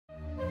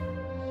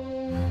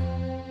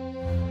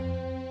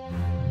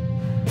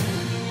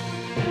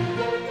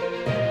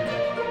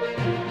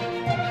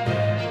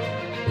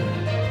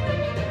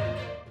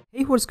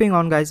what's going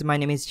on guys, my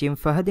name is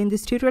Fahad. In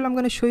this tutorial I'm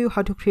going to show you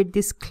how to create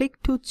this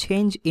click to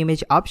change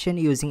image option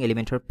using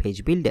Elementor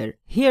page builder.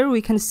 Here we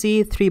can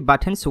see three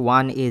buttons,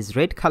 one is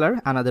red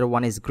color, another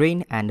one is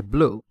green and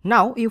blue.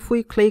 Now if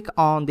we click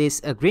on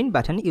this green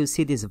button, you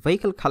see this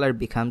vehicle color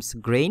becomes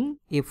green.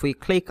 If we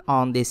click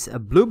on this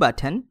blue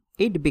button,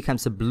 it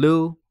becomes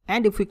blue.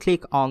 And if we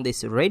click on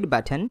this red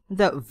button,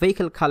 the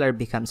vehicle color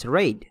becomes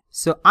red.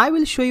 So I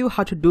will show you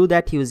how to do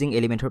that using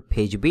Elementor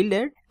page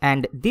builder,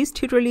 and this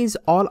tutorial is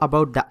all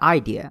about the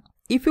idea.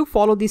 If you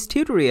follow this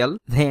tutorial,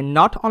 then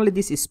not only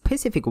this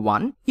specific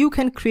one, you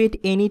can create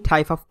any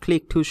type of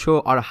click to show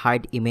or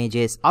hide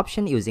images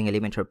option using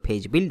Elementor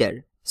page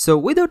builder. So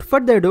without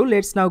further ado,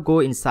 let's now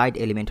go inside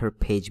Elementor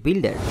page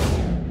builder.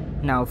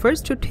 Now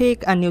first, to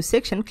take a new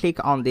section,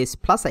 click on this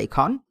plus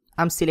icon.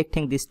 I'm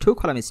selecting this two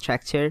column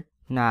structure.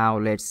 Now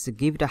let's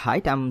give it a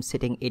height. I'm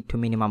setting it to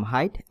minimum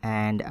height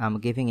and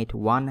I'm giving it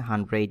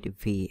 100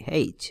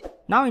 VH.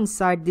 Now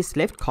inside this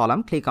left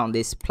column, click on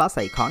this plus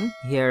icon.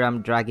 Here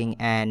I'm dragging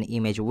an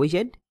image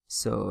widget.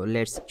 So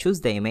let's choose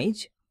the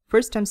image.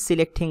 First I'm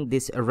selecting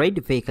this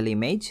red vehicle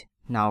image.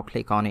 Now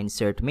click on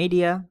insert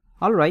media.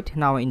 Alright,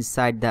 now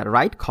inside the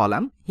right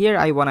column, here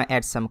I want to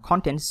add some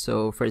content.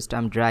 So first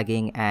I'm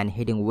dragging an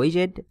heading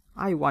widget.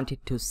 I want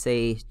it to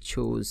say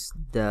choose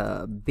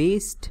the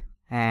beast.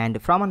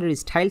 And from under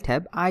style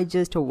tab, I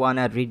just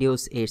wanna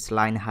reduce its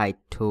line height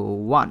to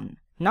 1.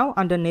 Now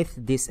underneath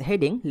this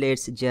heading,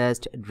 let's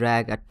just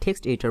drag a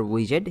text editor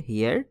widget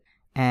here.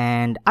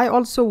 And I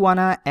also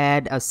wanna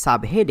add a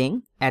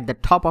subheading at the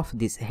top of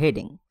this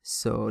heading.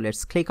 So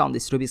let's click on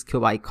this Rubik's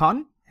Cube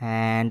icon.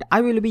 And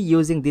I will be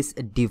using this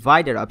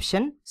divider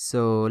option.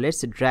 So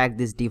let's drag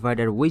this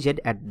divider widget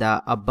at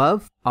the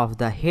above of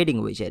the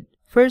heading widget.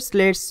 First,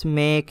 let's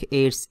make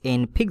it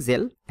in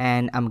pixel,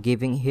 and I'm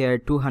giving here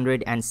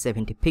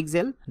 270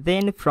 pixel.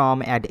 Then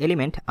from add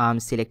element, I'm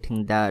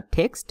selecting the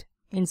text.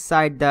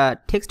 Inside the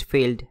text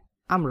field,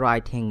 I'm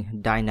writing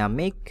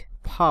dynamic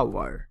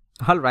power.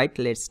 Alright,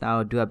 let's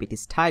now do a bit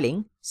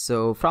styling.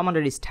 So from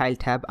under the style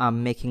tab,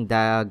 I'm making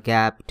the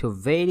gap to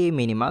very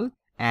minimal,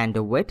 and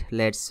the width,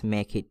 let's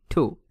make it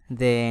 2.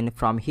 Then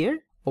from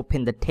here,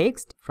 open the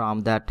text.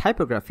 From the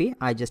typography,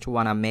 I just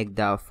wanna make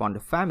the font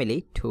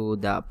family to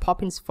the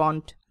Poppins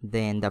font,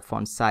 then the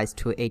font size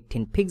to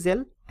 18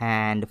 pixel,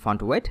 and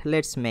font weight,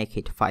 let's make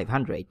it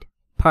 500.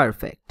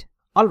 Perfect.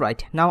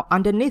 Alright, now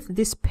underneath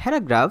this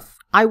paragraph,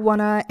 I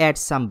wanna add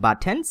some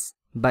buttons,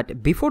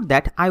 but before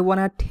that I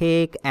wanna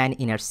take an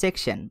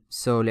intersection.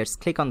 So let's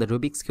click on the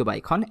Rubik's Cube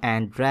icon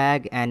and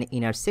drag an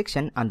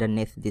intersection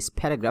underneath this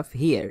paragraph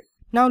here.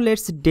 Now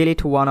let's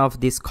delete one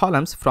of these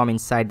columns from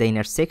inside the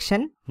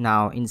intersection.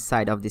 Now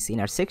inside of this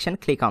intersection,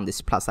 click on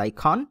this plus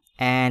icon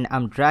and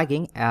I'm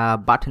dragging a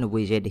button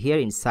widget here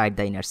inside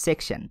the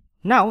intersection.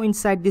 Now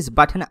inside this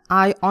button,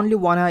 I only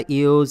wanna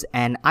use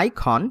an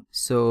icon.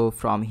 So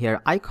from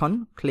here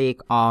icon, click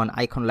on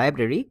icon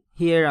library.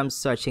 Here I'm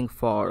searching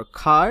for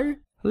car.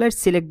 Let's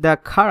select the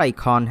car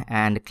icon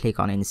and click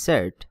on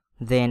insert.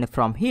 Then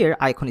from here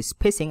icon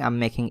spacing, I'm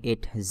making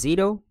it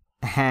 0.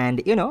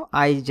 And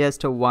I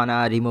just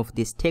wanna remove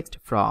this text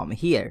from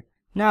here.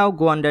 Now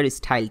go under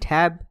style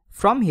tab.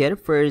 From here,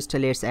 first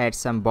let's add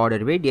some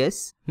border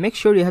radius. Make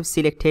sure you have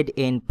selected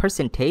in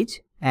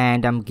percentage,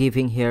 and I'm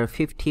giving here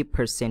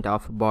 50%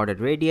 of border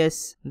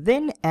radius.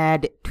 Then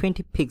add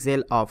 20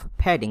 pixel of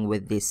padding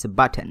with this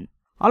button.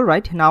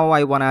 Alright, now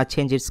I wanna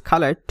change its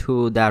color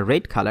to the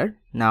red color.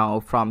 Now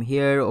from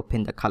here,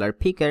 open the color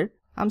picker.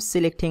 I'm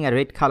selecting a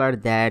red color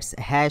that's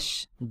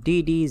hash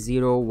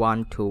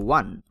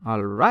DD0121.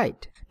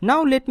 Alright.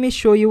 Now let me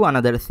show you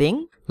another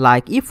thing.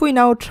 Like if we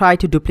now try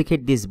to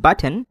duplicate this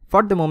button,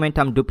 for the moment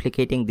I'm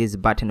duplicating this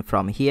button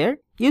from here.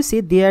 You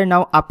see they are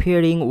now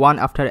appearing one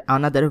after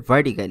another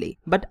vertically.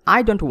 But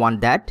I don't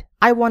want that.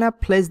 I wanna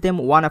place them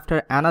one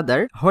after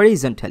another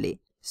horizontally.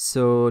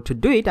 So to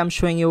do it, I'm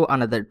showing you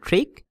another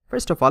trick.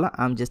 First of all,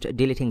 I'm just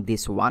deleting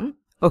this one.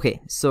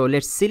 Okay, so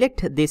let's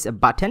select this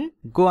button,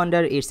 go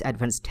under its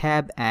advanced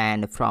tab,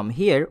 and from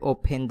here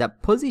open the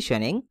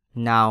positioning.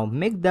 Now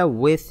make the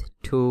width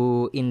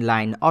to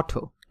inline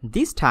auto.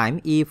 This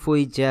time if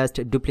we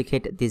just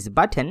duplicate this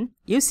button,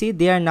 you see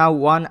they are now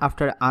one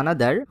after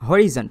another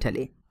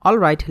horizontally.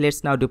 Alright,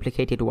 let's now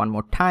duplicate it one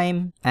more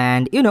time,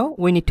 and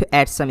we need to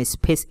add some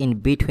space in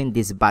between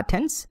these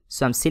buttons.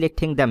 So I'm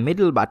selecting the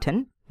middle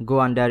button, go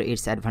under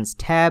its advanced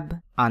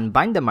tab,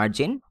 unbind the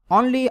margin.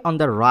 Only on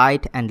the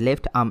right and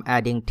left I'm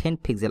adding 10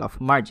 pixel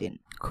of margin.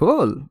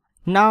 Cool.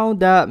 Now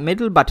the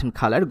middle button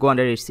color, go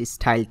under its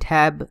style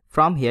tab.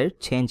 From here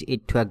change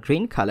it to a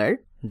green color,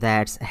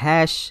 that's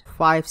hash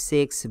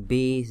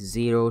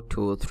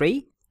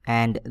 56B023.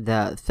 And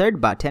the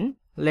third button,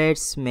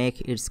 let's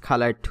make its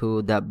color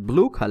to the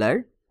blue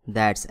color,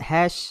 that's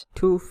hash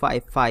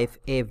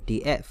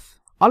 255FDF.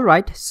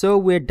 Alright, so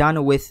we're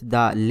done with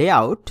the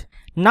layout.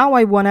 Now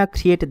I wanna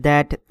create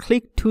that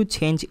click to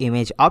change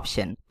image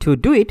option. To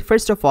do it,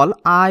 first of all,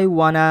 I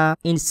wanna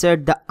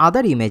insert the other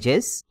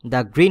images,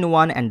 the green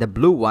one and the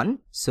blue one.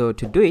 So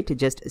to do it,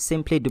 just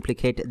simply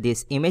duplicate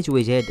this image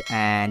widget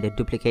and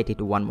duplicate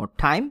it one more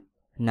time.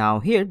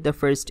 Now here the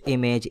first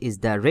image is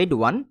the red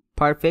one.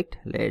 Perfect.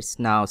 Let's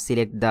now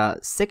select the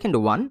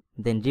second one,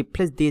 then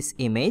replace this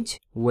image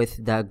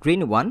with the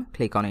green one.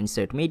 Click on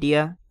insert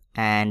media,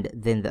 and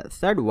then the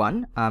third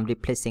one I'm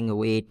replacing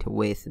it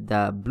with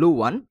the blue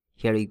one.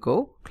 Here we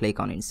go. Click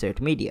on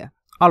insert media.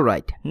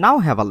 Alright, now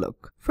have a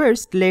look.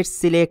 First let's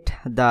select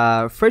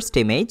the first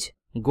image,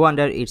 go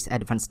under its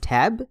advanced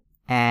tab,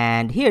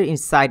 and here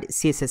inside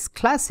CSS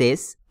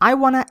classes I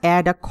wanna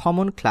add a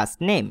common class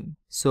name.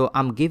 So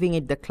I'm giving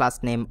it the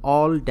class name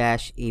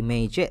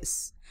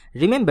all-images.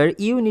 Remember,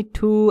 you need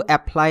to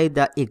apply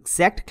the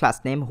exact class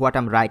name what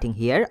I'm writing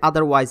here,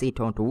 otherwise it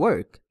won't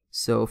work.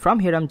 So from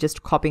here I'm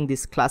just copying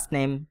this class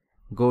name,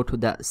 go to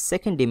the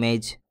second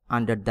image,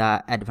 under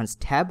the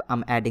advanced tab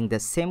I'm adding the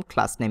same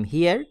class name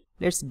here.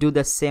 Let's do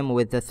the same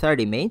with the third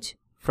image.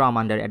 From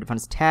under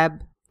advanced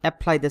tab,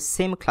 apply the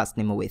same class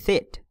name with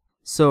it.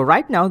 So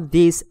right now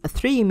these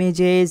three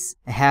images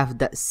have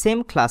the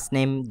same class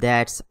name,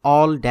 that's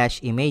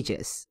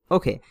all-images.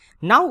 Okay,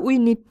 now we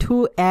need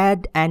to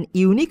add an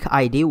unique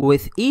ID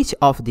with each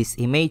of these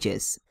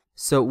images.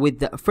 So with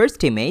the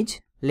first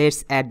image,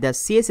 let's add the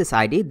CSS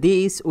ID.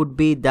 This would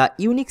be the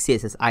unique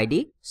CSS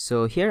ID.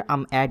 So here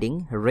I'm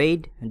adding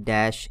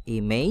red-image.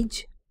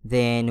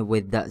 Then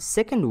with the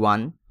second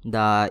one,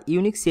 the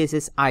unique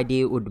CSS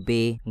ID would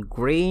be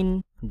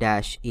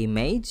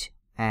green-image.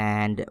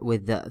 And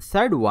with the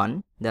third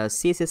one, the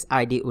CSS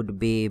ID would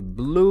be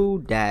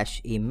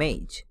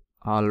blue-image.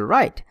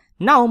 Alright,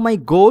 now my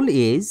goal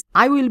is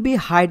I will be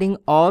hiding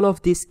all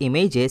of these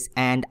images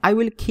and I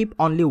will keep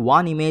only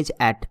one image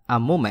at a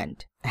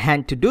moment.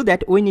 And to do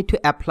that, we need to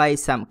apply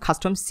some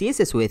custom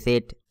CSS with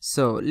it.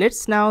 So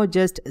let's now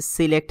just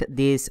select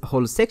this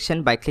whole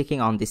section by clicking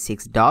on the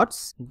 6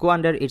 dots, go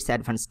under its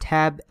advanced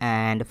tab,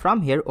 and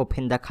from here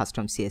open the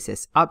custom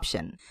CSS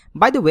option.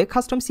 By the way,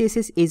 custom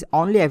CSS is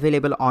only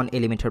available on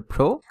Elementor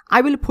Pro.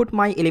 I will put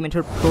my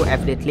Elementor Pro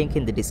affiliate link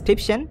in the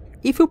description.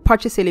 If you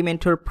purchase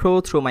Elementor Pro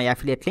through my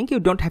affiliate link,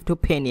 you don't have to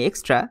pay any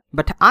extra,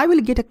 but I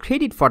will get a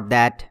credit for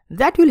that.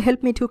 That will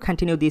help me to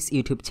continue this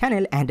YouTube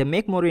channel and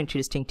make more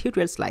interesting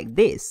tutorials like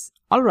this.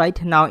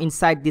 Alright, now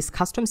inside this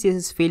custom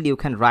CSS field you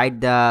can write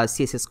the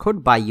CSS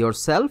code by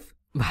yourself,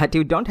 but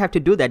you don't have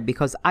to do that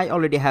because I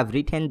already have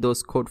written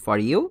those code for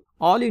you.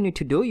 All you need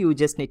to do, you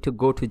just need to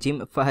go to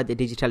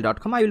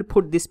gymfahaddigital.com. I will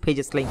put this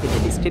page's link in the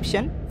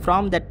description.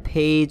 From that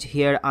page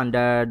here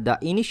under the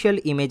initial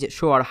image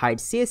show or hide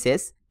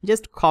CSS,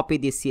 just copy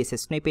this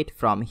CSS snippet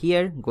from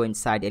here, go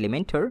inside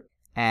Elementor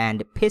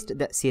and paste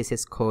the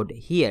CSS code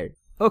here.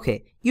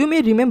 Okay, you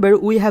may remember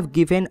we have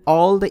given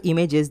all the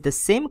images the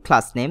same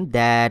class name,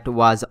 that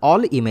was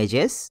all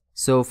images.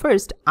 So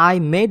first I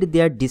made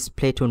their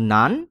display to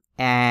none,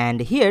 and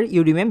here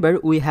you remember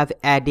we have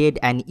added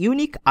an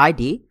unique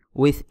ID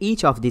with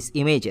each of these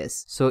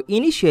images. So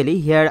initially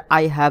here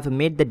I have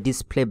made the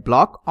display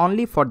block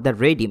only for the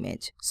red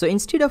image. So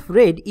instead of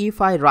red,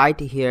 if I write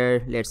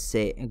here, let's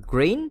say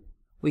green,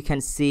 we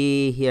can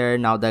see here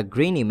now the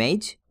green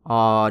image.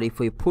 Or if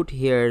we put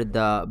here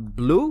the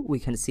blue, we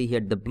can see here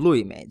the blue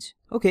image.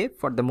 Okay,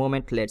 for the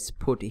moment let's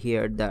put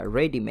here the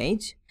red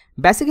image.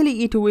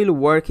 Basically it will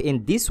work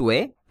in this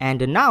way,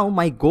 and now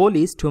my goal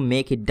is to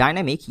make it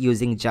dynamic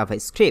using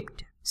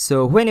JavaScript.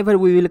 So whenever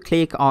we will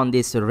click on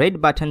this red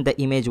button, the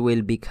image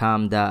will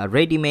become the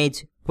red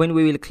image. When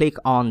we will click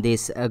on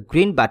this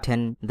green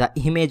button, the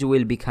image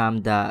will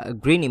become the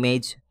green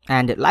image.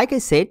 And like I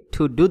said,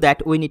 to do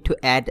that we need to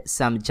add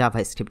some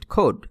JavaScript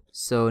code.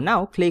 So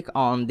now click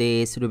on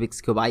this Rubik's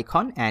Cube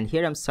icon, and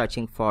here I'm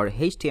searching for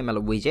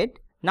HTML widget.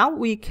 Now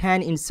we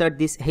can insert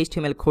this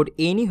HTML code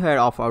anywhere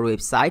of our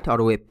website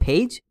or web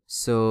page.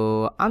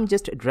 So I'm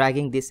just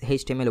dragging this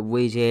HTML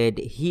widget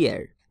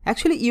here.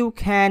 Actually you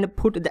can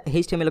put the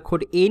HTML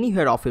code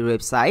anywhere of your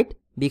website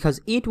because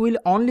it will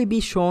only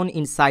be shown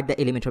inside the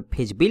Elementor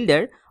page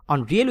builder.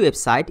 On real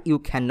website you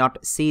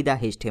cannot see the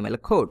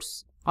HTML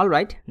codes.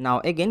 Alright, now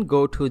again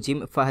go to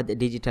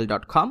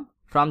gymfahaddigital.com.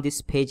 From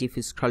this page, if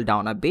you scroll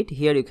down a bit,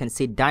 here you can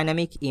see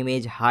dynamic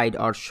image hide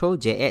or show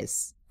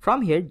JS.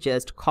 From here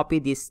just copy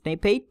this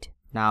snippet.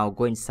 Now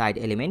go inside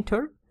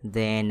Elementor,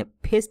 then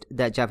paste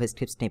the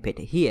JavaScript snippet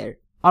here.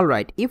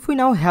 Alright, if we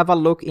now have a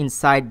look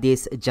inside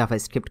this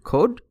JavaScript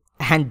code,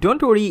 and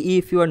don't worry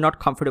if you are not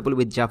comfortable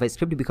with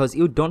JavaScript because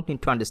you don't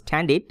need to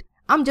understand it.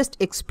 I'm just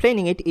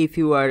explaining it if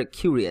you are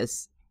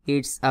curious.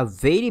 It's a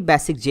very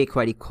basic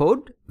jQuery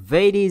code,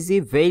 very easy,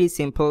 very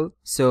simple.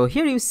 So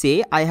here you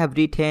see I have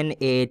written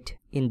it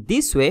in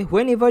this way.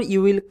 Whenever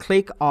you will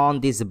click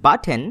on this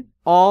button,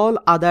 all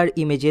other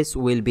images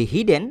will be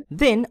hidden,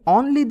 then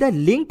only the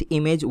linked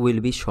image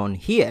will be shown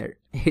here.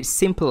 It's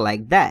simple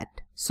like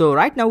that. So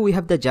right now we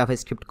have the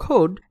JavaScript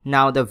code.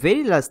 Now the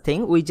very last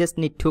thing, we just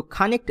need to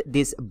connect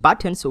these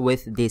buttons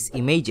with these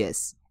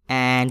images.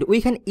 And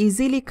we can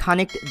easily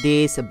connect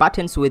these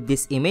buttons with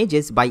these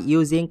images by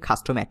using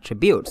custom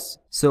attributes.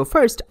 So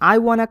first I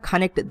wanna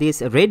connect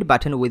this red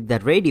button with the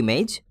red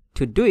image.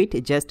 To do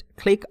it, just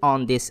click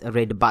on this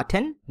red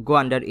button, go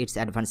under its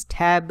advanced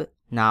tab.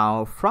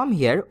 Now from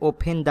here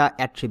open the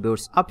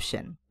attributes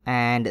option.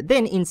 And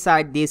then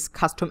inside this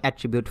custom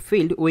attribute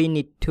field, we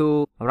need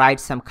to write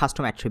some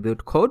custom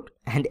attribute code.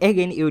 And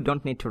again, you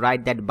don't need to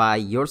write that by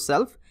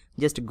yourself.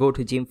 Just go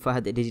to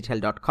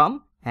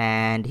jimfahaddigital.com,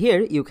 and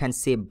here you can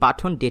see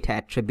button data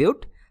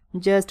attribute.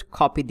 Just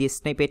copy this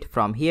snippet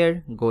from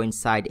here, go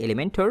inside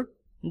Elementor,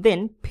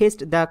 then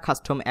paste the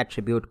custom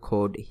attribute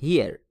code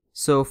here.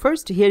 So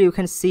first here you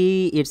can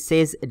see it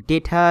says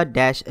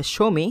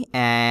data-show me,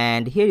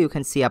 and here you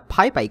can see a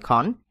pipe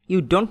icon.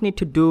 You don't need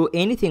to do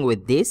anything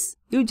with this.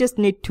 You just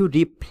need to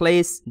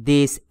replace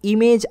this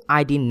image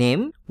ID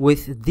name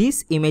with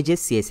this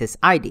image's CSS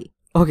ID.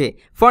 Okay,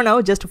 for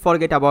now just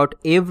forget about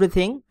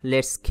everything.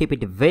 Let's keep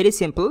it very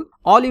simple.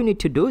 All you need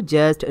to do,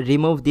 just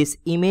remove this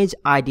image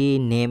ID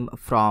name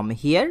from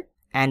here.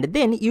 And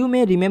then you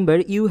may remember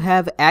you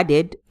have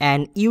added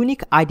an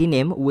unique ID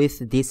name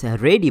with this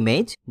red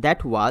image,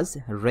 that was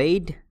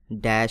red-image.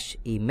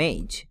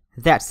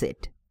 That's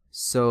it.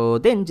 So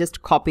then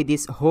just copy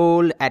this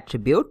whole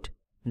attribute,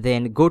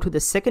 then go to the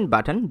second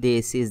button.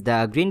 This is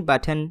the green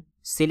button.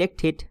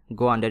 Select it,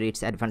 go under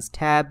its advanced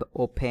tab,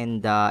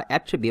 open the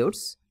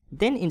attributes.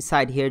 Then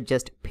inside here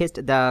just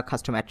paste the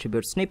custom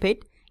attribute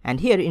snippet, and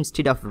here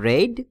instead of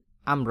red,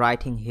 I'm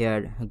writing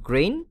here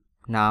green.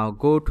 Now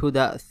go to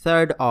the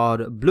third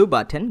or blue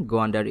button, go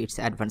under its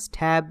advanced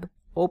tab,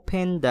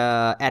 open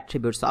the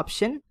attributes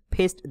option,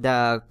 paste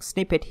the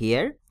snippet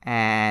here,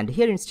 and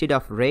here instead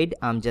of red,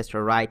 I'm just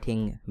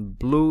writing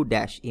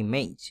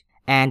blue-image.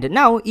 And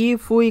now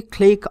if we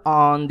click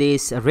on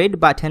this red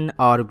button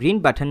or green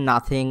button,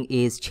 nothing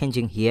is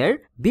changing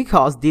here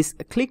because this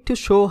click to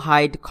show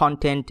hide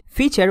content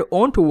feature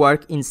won't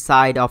work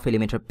inside of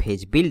Elementor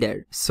Page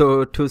Builder.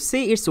 So to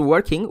see it's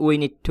working, we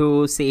need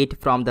to see it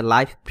from the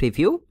live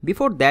preview.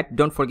 Before that,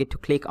 don't forget to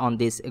click on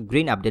this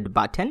green update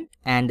button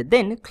and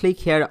then click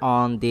here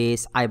on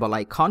this eyeball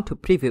icon to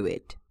preview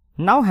it.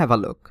 Now have a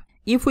look.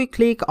 If we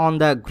click on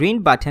the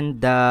green button,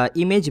 the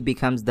image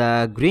becomes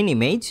the green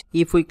image.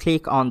 If we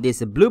click on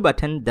this blue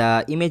button,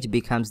 the image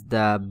becomes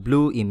the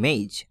blue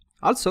image.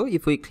 Also,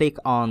 if we click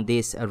on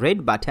this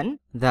red button,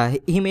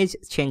 the image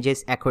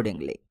changes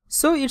accordingly.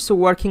 So it's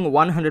working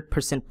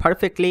 100%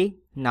 perfectly.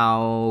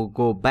 Now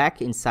go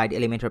back inside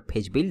Elementor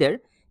Page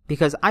Builder,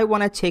 because I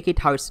want to check it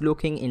how it's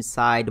looking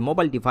inside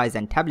mobile device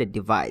and tablet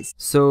device.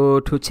 So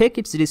to check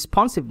its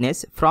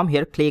responsiveness, from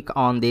here click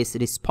on this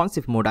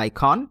responsive mode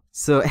icon.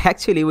 So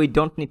actually we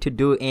don't need to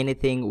do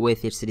anything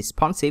with its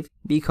responsive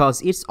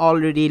because it's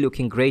already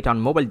looking great on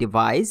mobile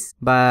device.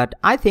 But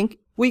I think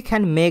we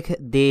can make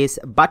this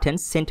button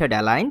centered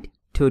aligned.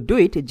 To do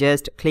it,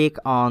 just click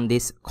on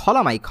this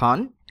column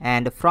icon,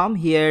 and from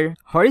here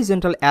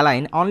horizontal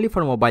align only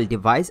for mobile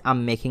device,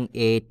 I'm making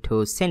it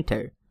to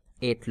center.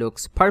 It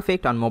looks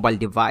perfect on mobile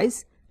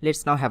device.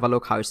 Let's now have a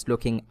look how it's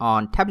looking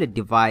on tablet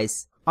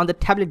device. On the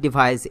tablet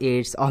device,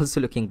 it's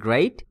also looking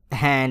great,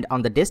 and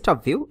on the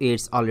desktop view,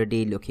 it's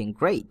already looking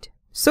great.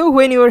 So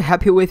when you are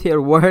happy with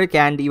your work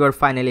and you are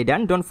finally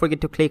done, don't forget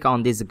to click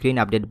on this green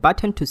update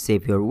button to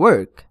save your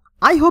work.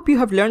 I hope you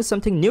have learned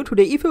something new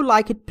today. If you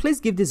like it, please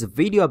give this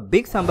video a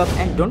big thumb up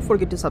and don't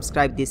forget to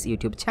subscribe this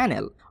YouTube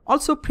channel.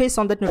 Also press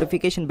on that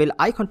notification bell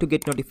icon to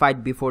get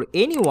notified before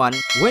anyone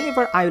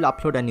whenever I will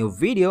upload a new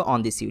video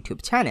on this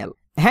YouTube channel.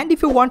 And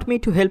if you want me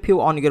to help you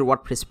on your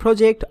WordPress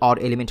project or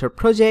Elementor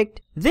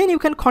project, then you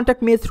can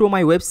contact me through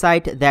my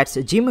website, that's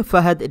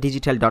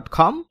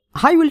jimfahaddigital.com.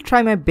 I will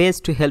try my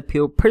best to help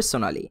you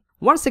personally.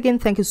 Once again,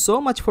 thank you so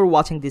much for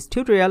watching this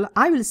tutorial.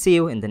 I will see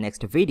you in the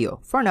next video.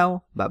 For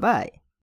now, bye bye.